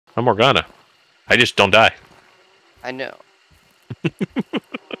I'm Morgana. I just don't die. I know.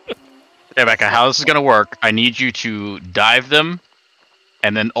 Yeah, Becca, how this is gonna work? I need you to dive them,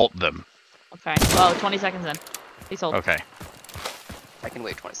 and then ult them. Okay. Well, 20 seconds in. Please hold. Okay. I can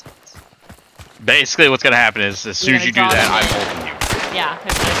wait 20 seconds. Basically, what's gonna happen is as soon You're as you do gonna draw that, them I'm ulting you. Yeah, I'm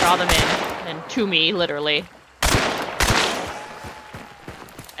gonna draw them in, and to me, literally.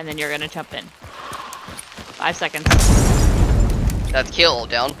 And then you're gonna jump in. 5 seconds. That's kill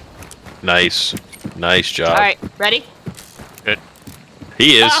down. Nice. Nice job. Alright, ready? Good.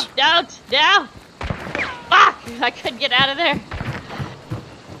 He is. Oh, don't! No! Fuck! I couldn't get out of there.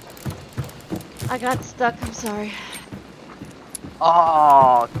 I got stuck, I'm sorry.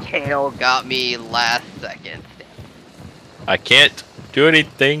 Oh, Kale got me last second. I can't do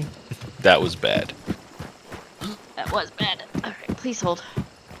anything. That was bad. That was bad. Alright, please hold.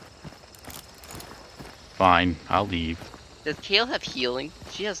 Fine, I'll leave. Does Kale have healing?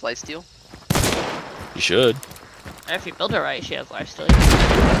 She has lifesteal. You should. And if you build her right, she has lifesteal.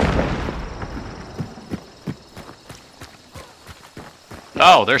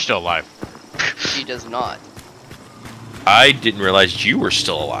 Oh, they're still alive. She does not. I didn't realize you were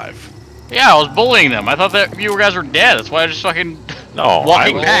still alive. Yeah, I was bullying them. I thought that you guys were dead. That's why I just fucking No,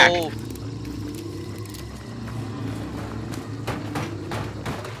 walking I, back. Oh,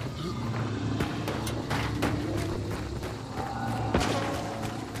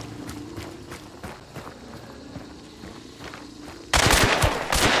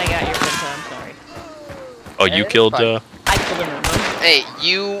 I got your Penta, I'm sorry. Oh, you Eh, killed. fine. I killed him, remember?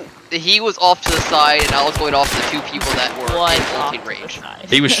 hey, he was off to the side, and I was going off to the two people that were Was in off ulting to the range. side.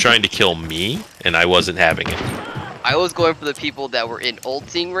 He was trying to kill me, and I wasn't having it. I was going for the people that were in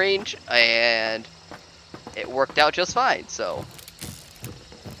ulting range, and it worked out just fine. So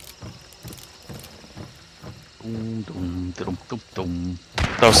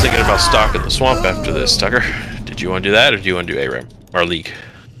I was thinking about stalking the swamp after this, Tucker. Did you want to do that, or do you want to do ARAM? Or League?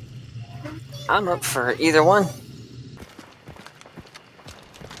 I'm up for either one.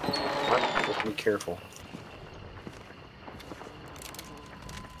 Be careful.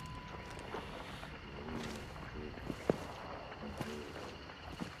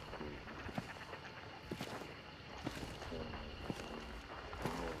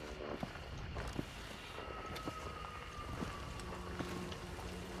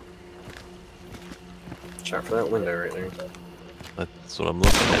 Watch out for that window right there. That's what I'm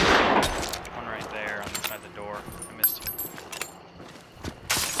looking at. One right there on the side of the door. I missed you.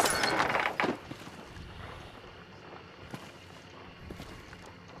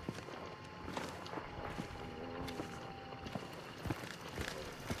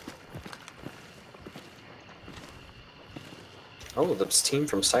 Oh, this team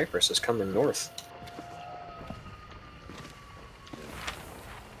from Cyprus is coming north.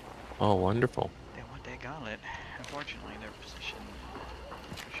 Oh, wonderful. They want that gauntlet. Unfortunately, their position.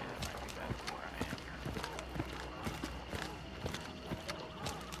 Shit, that might be bad for where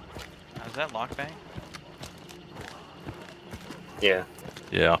I am. Is that lockbang? Yeah.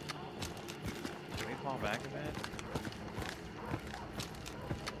 Yeah. Can we fall back a bit?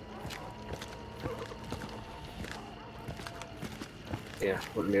 Yeah,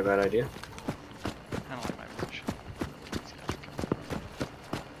 wouldn't be a bad idea. I don't like my position. These guys are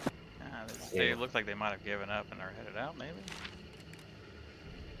coming. They Yeah. look like they might have given up and are headed out, maybe?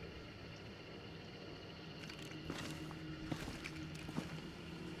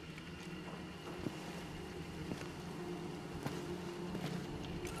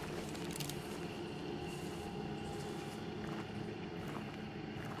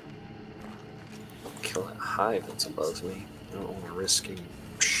 I'll kill that hive that's above me. I don't want to risk getting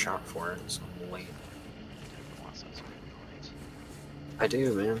shot for it, so I'm waiting. Everyone wants those good points. I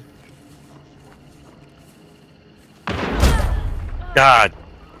do, man. God.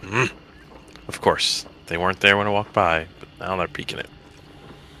 Of course. They weren't there when I walked by, but now they're peeking it.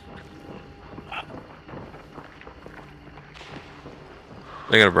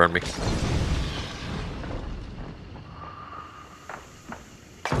 They're gonna burn me.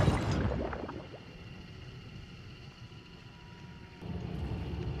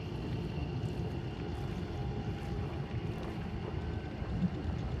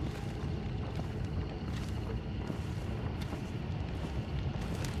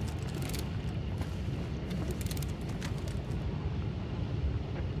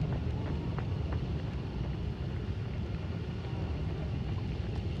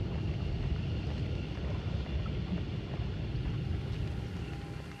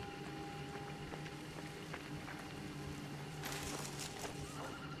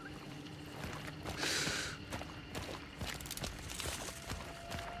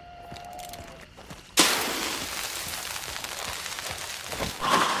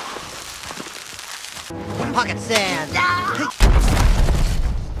 pocket sand.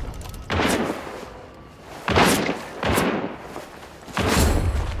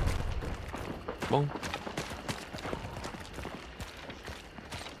 Boom.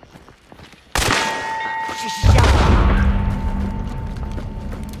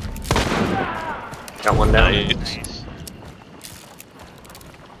 Got one down. Nice.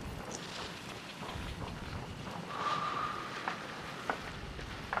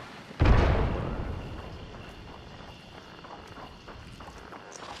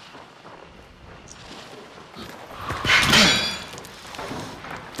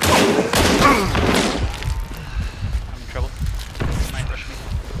 I'm in trouble. Might rush me.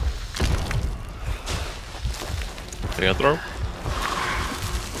 They gonna throw?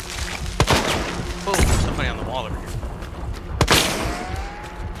 Oh, there's somebody on the wall over here.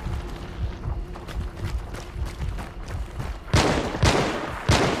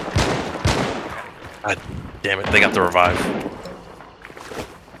 God damn it, they got the revive.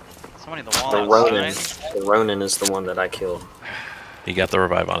 Somebody on the wall The Ronin. outside. The Ronin is the one that I killed. He got the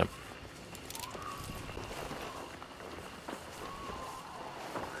revive on him.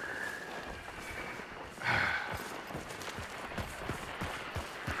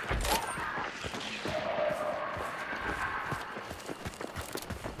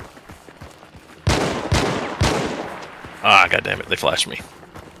 Ah, god damn it, they flashed me. Hit.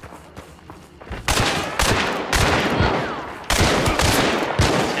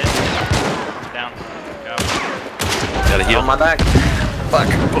 Down. Go. Gotta heal. On my back. Fuck.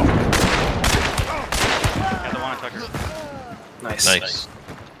 Got the one on Tucker. Nice. Nice.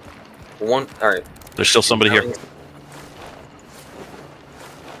 One. All right. There's still somebody here.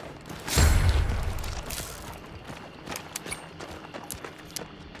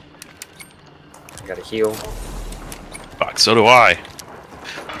 Gotta heal. Fuck, so do I.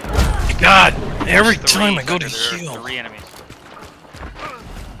 God, every There's time I three, go to Tucker, there are heal. 3 enemies.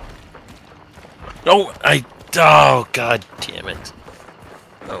 No, oh, god damn it.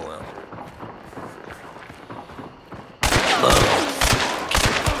 Oh well.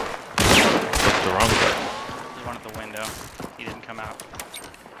 Looked the wrong way. There's one at the window. He didn't come out.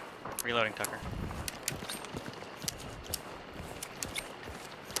 Reloading Tucker.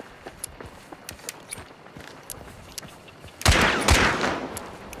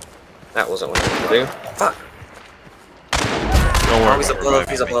 That wasn't what I wanted to do. Fuck. Don't worry. Oh, he's about above. reviving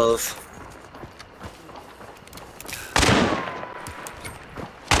He's me. above.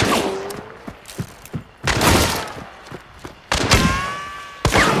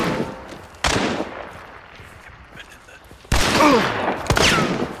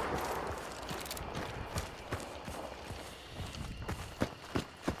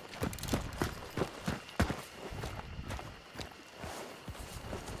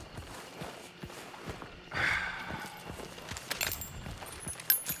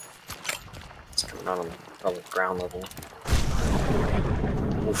 It's coming out on probably ground level.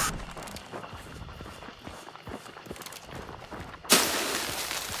 Oof.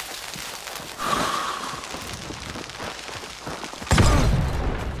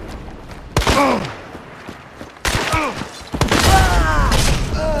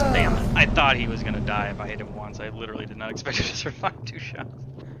 Damn it. I thought he was gonna die if I hit him once. I literally did not expect him to survive 2 shots.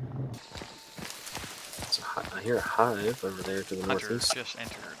 It's a I hear a hive over there to the Hunter northeast. just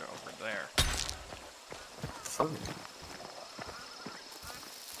entered over there. Fun.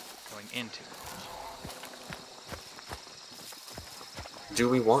 Going into. Do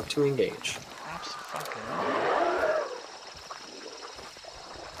we want to engage? Absolutely.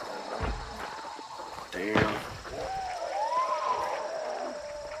 Damn.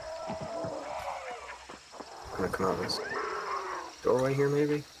 I'm gonna come out this doorway here,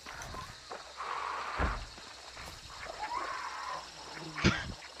 maybe?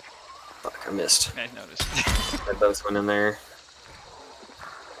 Fuck, I missed. I noticed. They both went in there.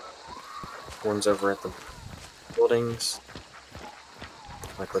 One's over at the buildings.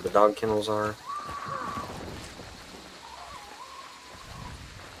 Like where the dog kennels are.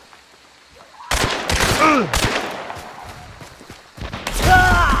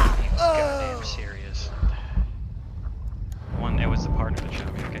 Goddamn serious. One, it was the partner that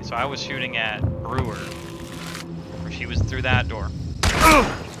shot me. Okay, so I was shooting at Brewer. She was through that door. And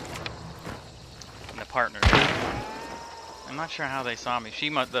the partner. I'm not sure how they saw me.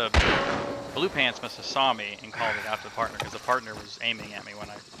 The blue pants must have saw me and called it out to the partner because the partner was aiming at me when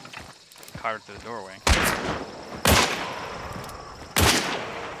I caught her through the doorway.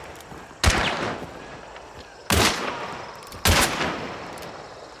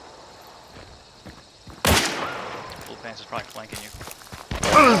 Blue pants is probably flanking you.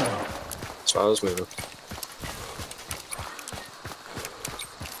 So I was moving.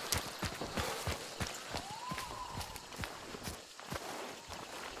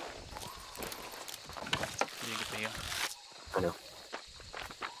 I know.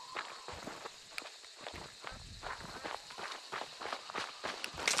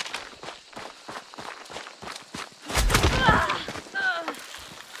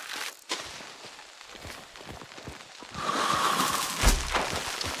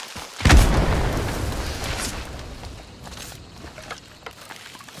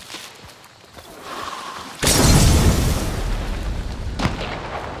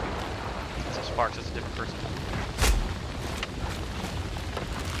 So Sparks is a different person.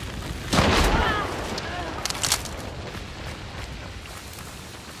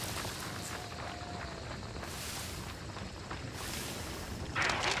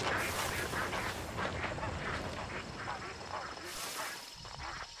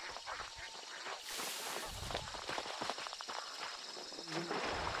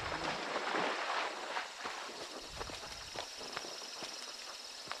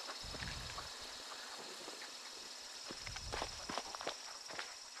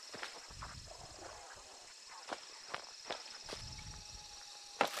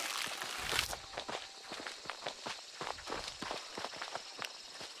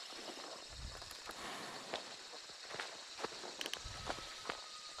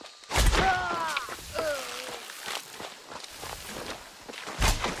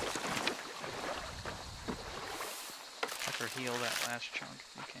 After heal that last chunk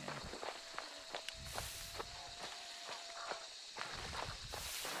if you can.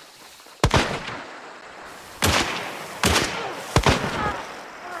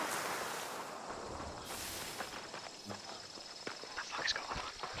 What the fuck is going on?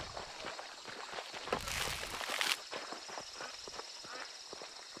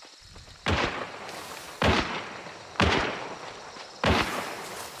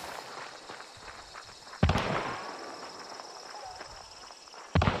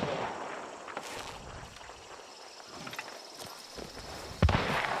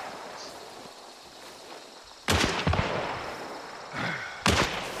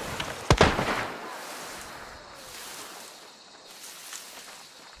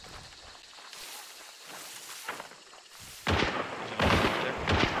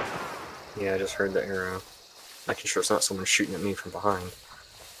 Yeah, I just heard the arrow. Making sure it's not someone shooting at me from behind.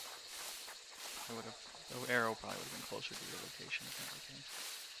 I would have. The arrow probably would have been closer to your location if that were the case.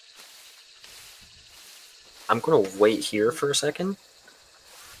 I'm gonna wait here for a second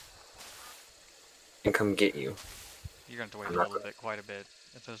and come get you. You're going to have to wait I'm a not little bit, quite a bit.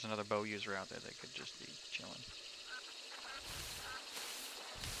 If there's another bow user out there, they could just be chilling.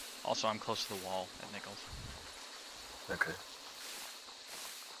 Also, I'm close to the wall at Nichols. Okay.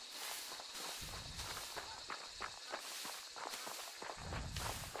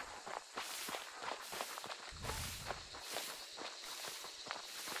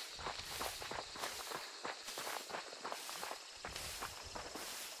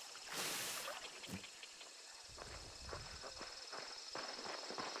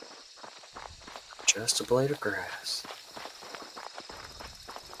 Just a blade of grass.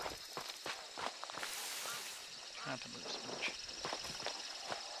 Try not to move so much.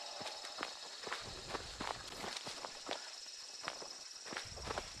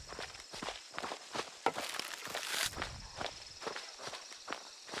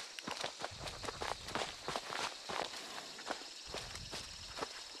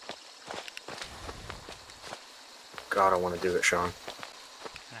 God, I want to do it, Sean.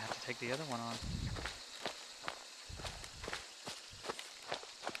 I have to take the other one on.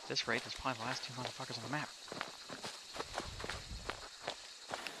 At this rate, there's probably the last two motherfuckers on the map.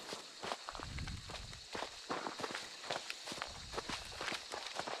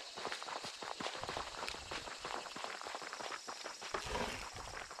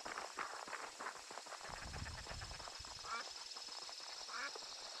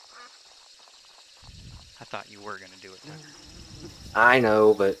 I thought you were gonna do it, Tucker. I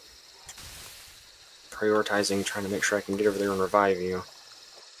know, but prioritizing trying to make sure I can get over there and revive you.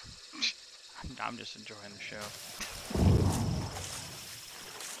 I'm just enjoying the show.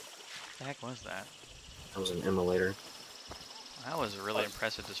 What the heck was that? That was an immolator. That was a really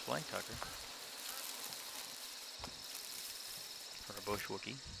impressive display, Tucker. For a bush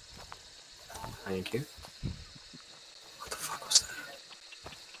Wookiee. Thank you. What the fuck was that?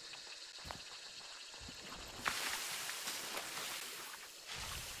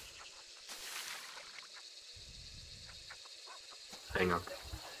 Hang on.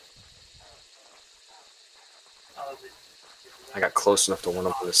 I got close enough to one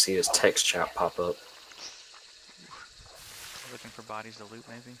of them to see his text chat pop up. Looking for bodies to loot,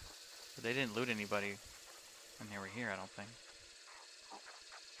 maybe? But they didn't loot anybody when they were here, I don't think.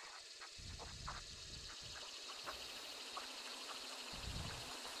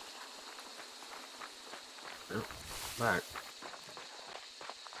 back.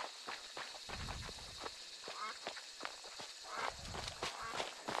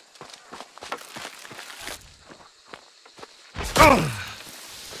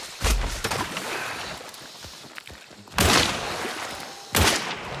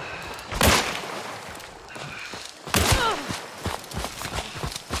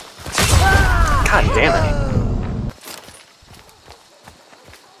 God damn it.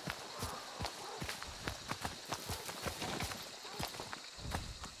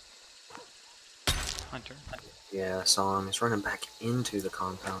 Hunter. Yeah, I saw him. He's running back into the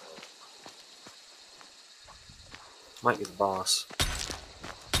compound. Might be the boss.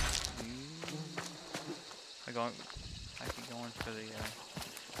 I keep going for the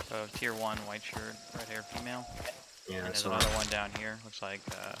tier 1 white shirt, red hair female. Yeah, And I there's saw another him. one down here. Looks like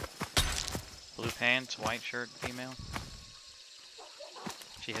blue pants, white shirt female.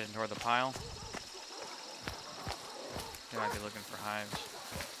 She heading toward the pile. They might be looking for hives.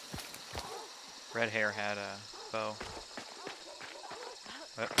 Red hair had a bow.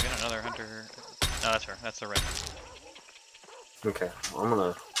 Oh, we got another hunter. No, that's her. That's the red. Okay, well, I'm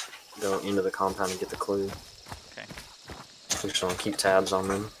gonna go into the compound and get the clue. Okay. Just gonna keep tabs on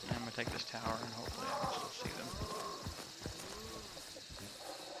them. I'm gonna take this tower and hopefully I can still see them.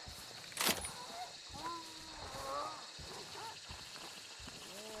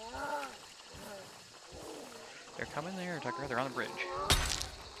 They're coming there, Tucker. They're on the bridge.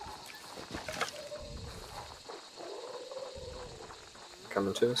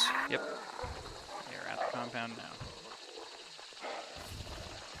 Coming to us. Yep. They're at the compound now.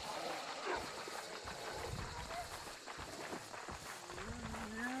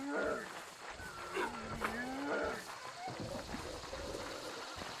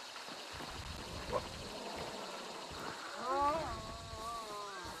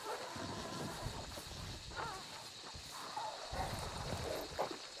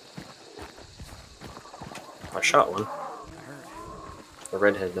 I shot one. I heard. The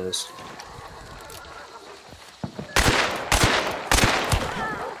redhead knows.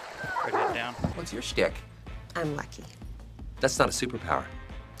 Redhead down. What's your shtick? I'm lucky. That's not a superpower.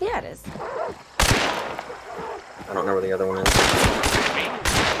 Yeah, it is. I don't know where the other one is.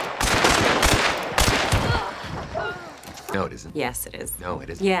 No, it isn't. Yes, it is. No, it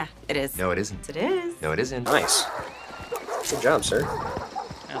isn't. Yeah, it is. No, it isn't. It is. No, it isn't. Nice. Good job, sir.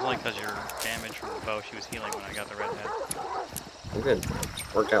 That's only because your damage from the bow, she was healing when I got the redhead. We're good.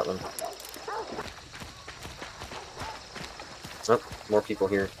 Worked out then. Oh, more people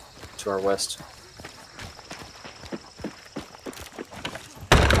here to our west.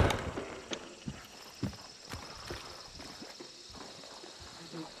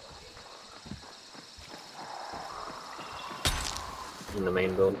 In the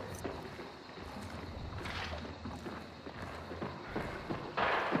main build.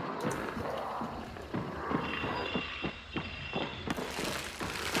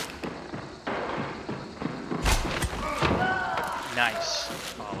 Nice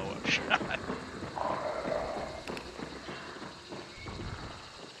follow-up shot.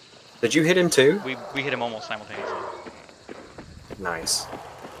 Did you hit him too? We hit him almost simultaneously. Nice.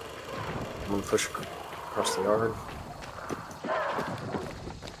 I'm gonna push across the yard.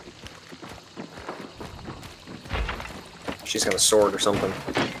 She's got a sword or something.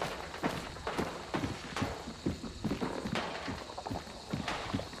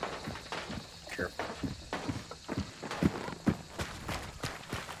 Careful.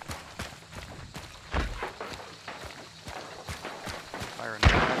 Fire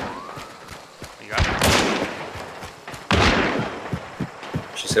another. You got it?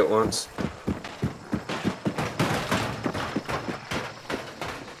 She's hit once.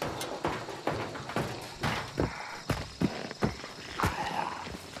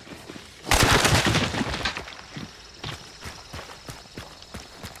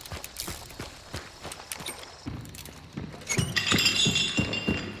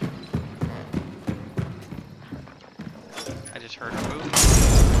 I just heard her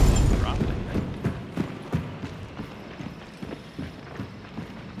move. Dropped it.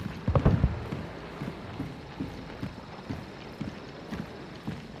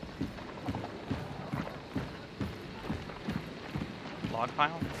 Log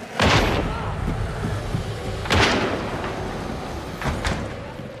pile?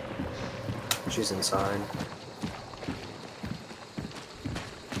 She's inside.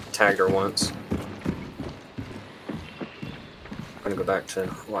 Tagged her once. I'm gonna go back to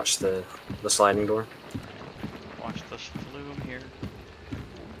watch the sliding door. Watch the flume here.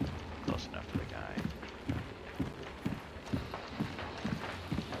 Close enough to the guy.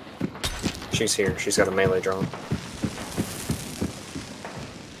 She's here. She's got a melee drawn.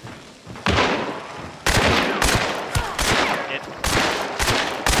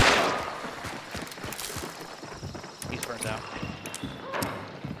 turns out.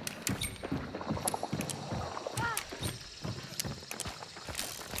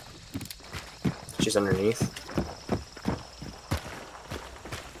 She's underneath.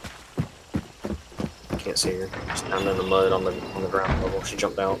 Can't see her. She's down in the mud on the ground level. She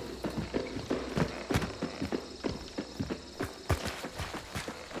jumped out.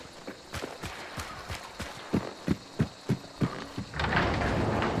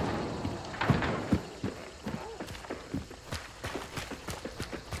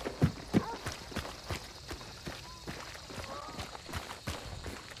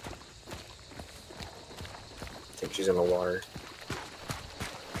 I think she's in the water.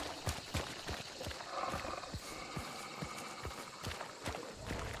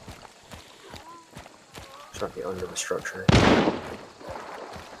 She might be under the structure.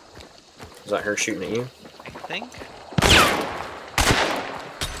 Is that her shooting at you? I think.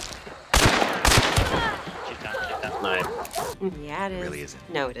 She's down. Nice. Yeah, it is. Really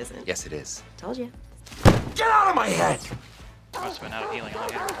isn't. No, it isn't. Yes, it is. Told you. Get out of my head! Must have been out of healing. I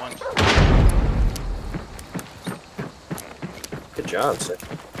only hit her once. Good job, sir.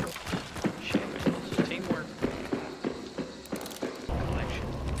 Shit, this is teamwork. Collection.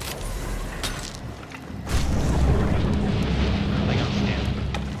 Nothing outstanding.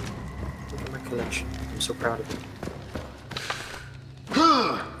 Look at my collection. I'm so proud of you.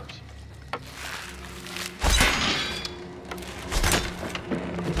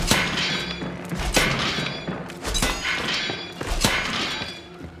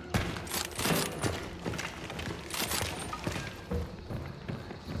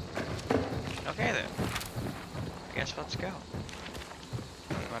 Okay then. I guess let's go.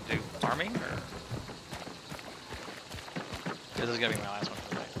 You want to do farming or? This is gonna be my last one for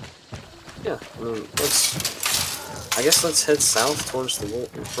the night. Yeah, I mean, I guess let's head south towards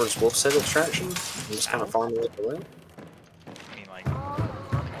Wolf's Head extraction and just kind of farm it away. I mean, like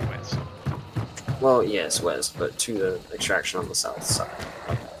west. Well, yes, west, but to the extraction on the south side.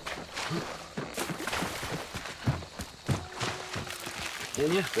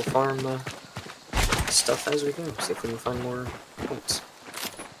 And yeah, we'll farm stuff as we go. See if we can find more points.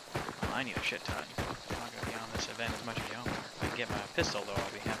 I need a shit ton. I'm not gonna be on this event as much as y'all are. If I can get my pistol though,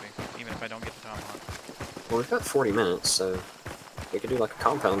 I'll be happy. Even if I don't get the tomahawk. Well, we've got 40 minutes, so we could do like a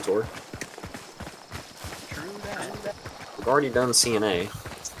compound tour. True that. We've already done CNA.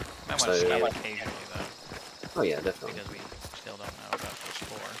 Might want to So- scan occasionally though, Oh yeah, definitely. because we still don't know about this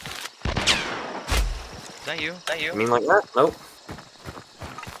floor. Is that you? I mean like that? Nope.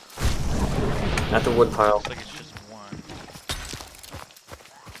 At the wood pile. Looks like it's just one.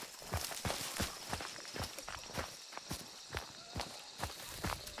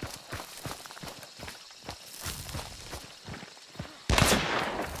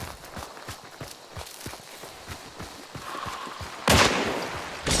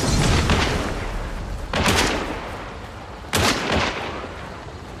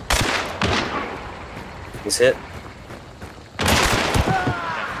 He's hit.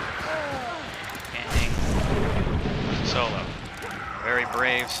 Ending. Solo. Very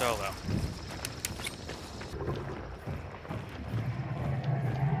brave solo.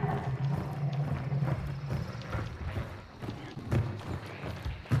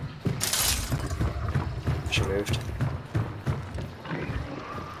 She moved.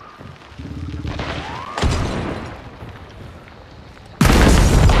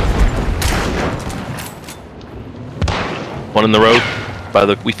 One in the road by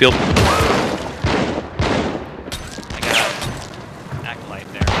the wheat field. I got Acolyte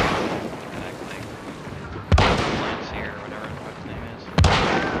there. Acolyte. Lance here, or whatever the fuck his name is.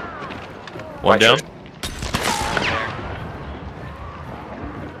 One White down. shirt.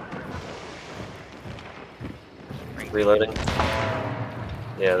 There. Reloading.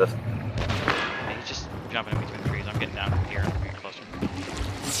 Yeah, Hey, he's just jumping in between the trees. I'm getting down from here. I'm getting closer.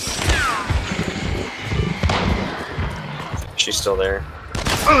 she's still there.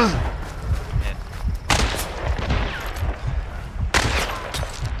 Hit.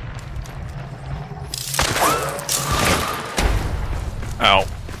 Ow.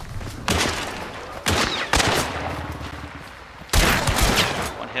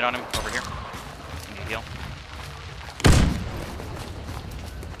 One hit on him over here. Need a heal.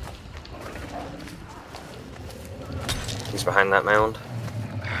 He's behind that mound.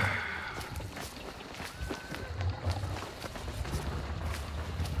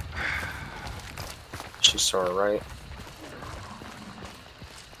 She's to our right.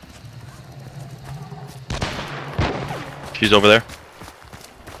 She's over there.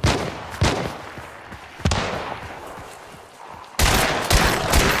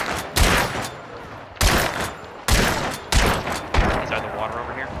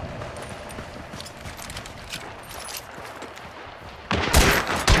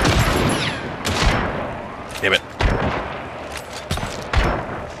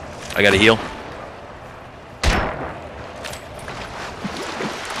 I got a heal.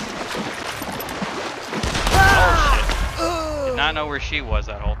 Oh shit. Did not know where she was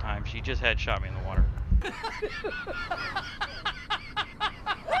that whole time. She just headshot me in the water.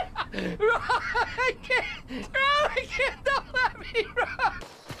 I can't, don't let me run!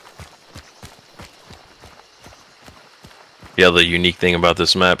 The other unique thing about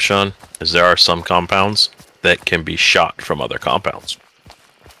this map, Sean, is there are some compounds that can be shot from other compounds.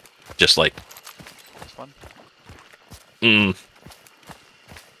 Just like, This one? Is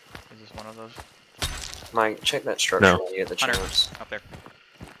this one of those? Mike, check that structure No. when you get the Hunter, chance. up there.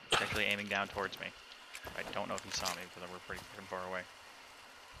 He's actually aiming down towards me. I don't know if he saw me because we're pretty freaking far away.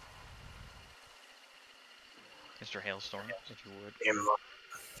 Mr. Hailstorm, if you would.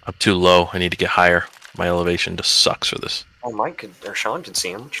 I'm too low. I need to get higher. My elevation just sucks for this. Oh, Mike could, or Sean could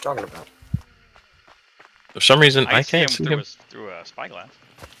see him. What you talking about? For some reason, I see him can't see through him. through a spyglass.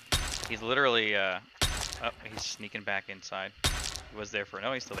 He's literally, oh, he's sneaking back inside. He was there for,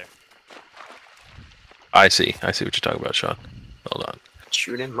 no, he's still there. I see what you're talking about, Sean. Hold on.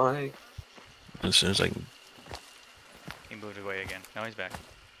 Shoot him, Mike. As soon as I can. He moved away again. Now he's back.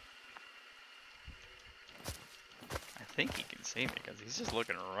 I think he can see me because he's just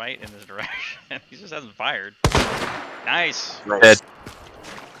looking right in this direction. He just hasn't fired. Nice. Nice. Dead.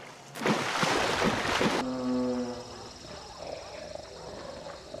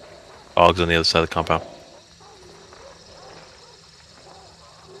 Dogs on the other side of the compound.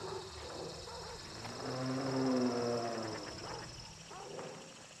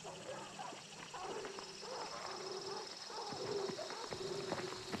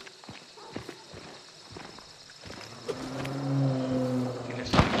 I think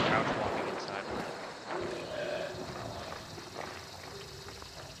there's someone crouch walking inside.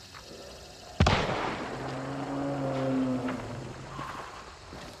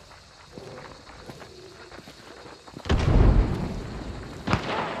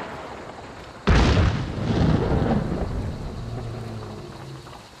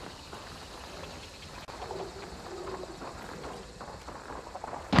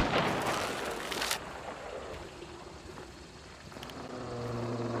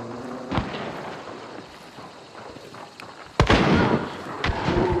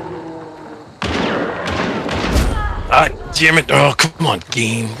 Ah, damn it. Oh, come on,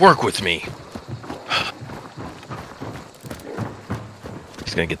 game. Work with me.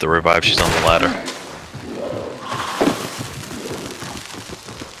 She's gonna get the revive. She's on the ladder.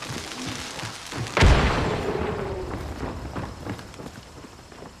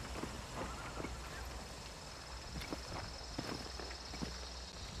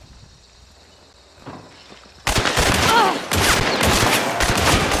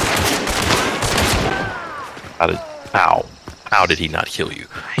 How did he not kill you?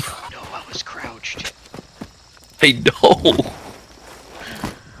 I don't know. I was crouched. I know.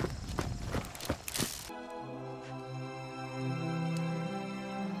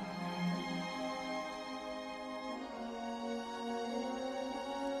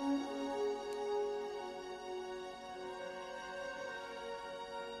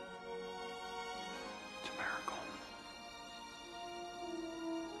 It's a miracle.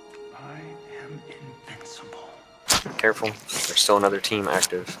 I am invincible. Careful. There's still another team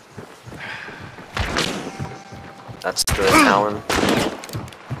active. That's the Talon.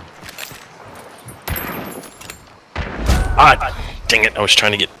 Ah, dang it! I was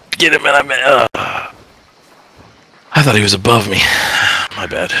trying to get him, and I thought he was above me. My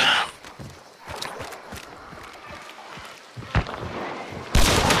bad.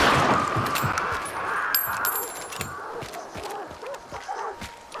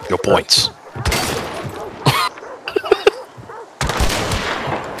 Your points.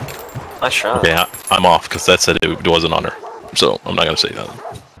 Nice shot. Yeah, I'm off because that said it wasn't on her. So I'm not gonna say that.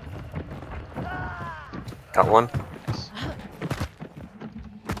 Got one.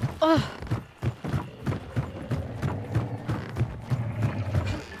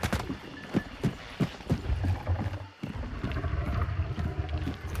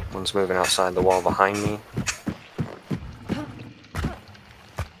 One's moving outside the wall behind me.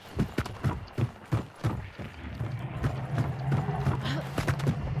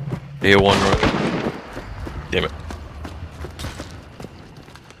 Here, one right. Damn it.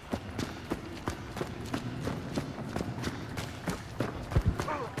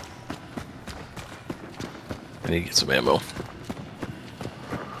 I need to get some ammo.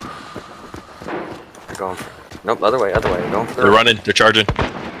 They're going for... Nope, other way, other way. They're going for the... They're running. They're charging.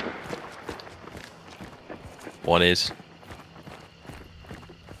 One is.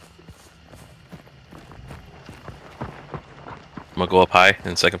 I'm gonna go up high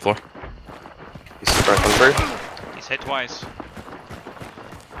in the second floor. You see Brett come through? He's hit twice.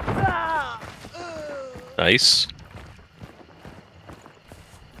 Nice.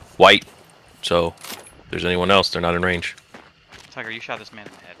 White. So, if there's anyone else, they're not in range. Tiger, you shot this man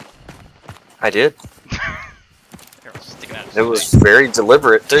in the head. I did. Arrow's sticking out his It was very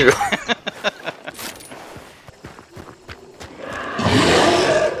deliberate too.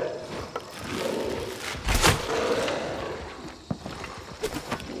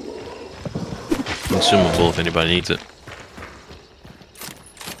 Consumable if anybody needs it.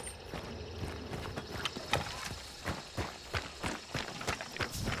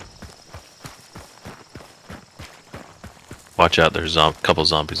 Watch out, there's a couple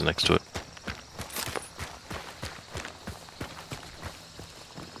zombies next to it.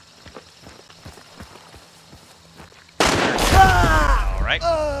 Alright.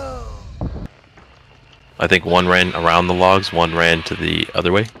 I think one ran around the logs, one ran to the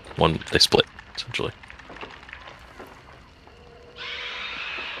other way. They split, essentially.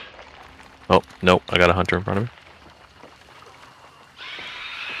 Oh, nope, I got a hunter in front of me.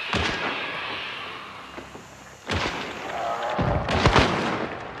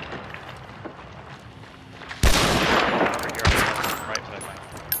 Right side,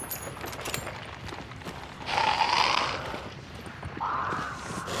 Mike.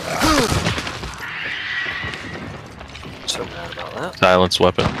 So mad about that. Silence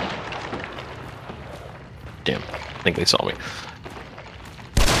weapon. Damn, I think they saw me.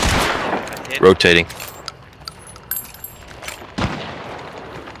 Got hit. Rotating.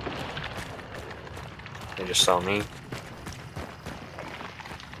 They just saw me.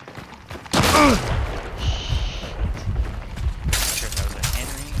 Not sure if that was a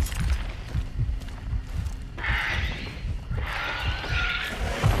Henry.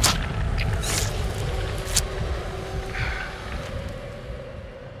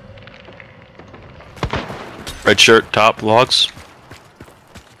 Red shirt, top logs.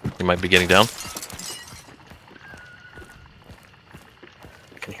 You might be getting down.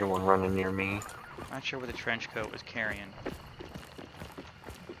 I can hear one running near me. Not sure what the trench coat was carrying.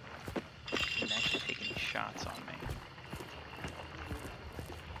 Didn't actually take any shots on me.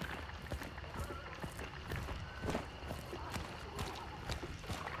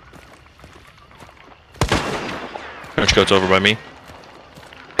 Trench coat's over by me.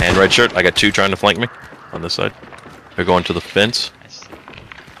 And red shirt, I got two trying to flank me on this side. They're going to the fence. I see.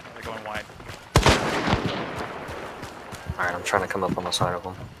 They're going wide. Alright, I'm trying to come up on the side of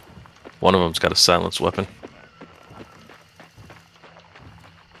them. One of them's got a silenced weapon.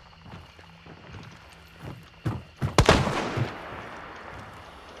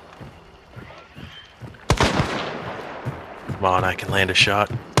 Come on, I can land a shot.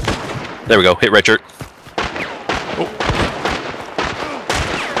 There we go, hit red shirt. Oh.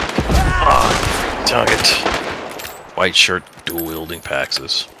 Ah, target. White shirt, dual wielding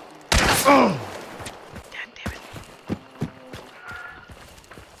Paxes. God damn it.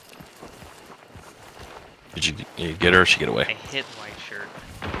 Did you get her or she get I away? hit white shirt.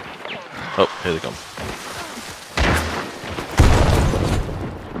 Oh, here they come.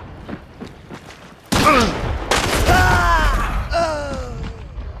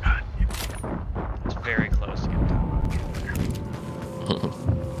 It's very close to getting top.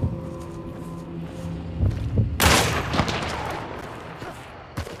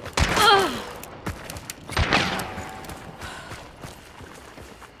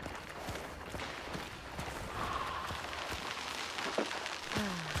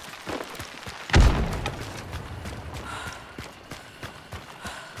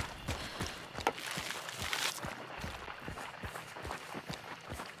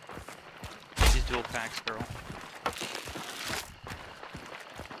 She's dual packs, girl.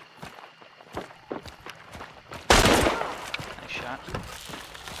 Nice shot.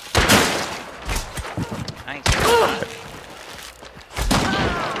 Nice shot.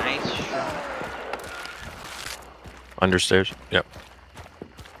 Nice shot. Understairs? Yep.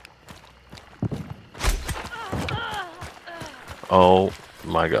 Oh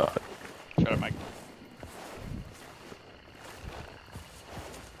my god. Shut up, Mike.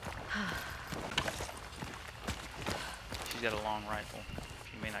 She's got a long rifle.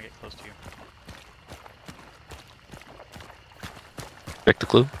 She may not get close to you. Check the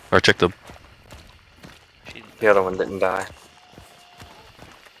clue? Or check the... She's The other one didn't die.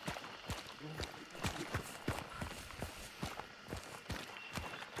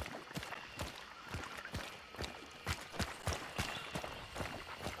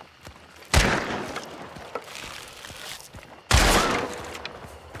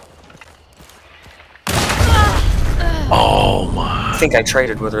 Oh I my. think I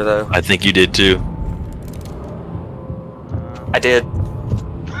traded with her though. I think you did too. I did.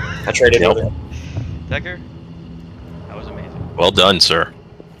 I traded Yep. with her. Decker, that was amazing. Well done, sir.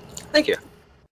 Thank you.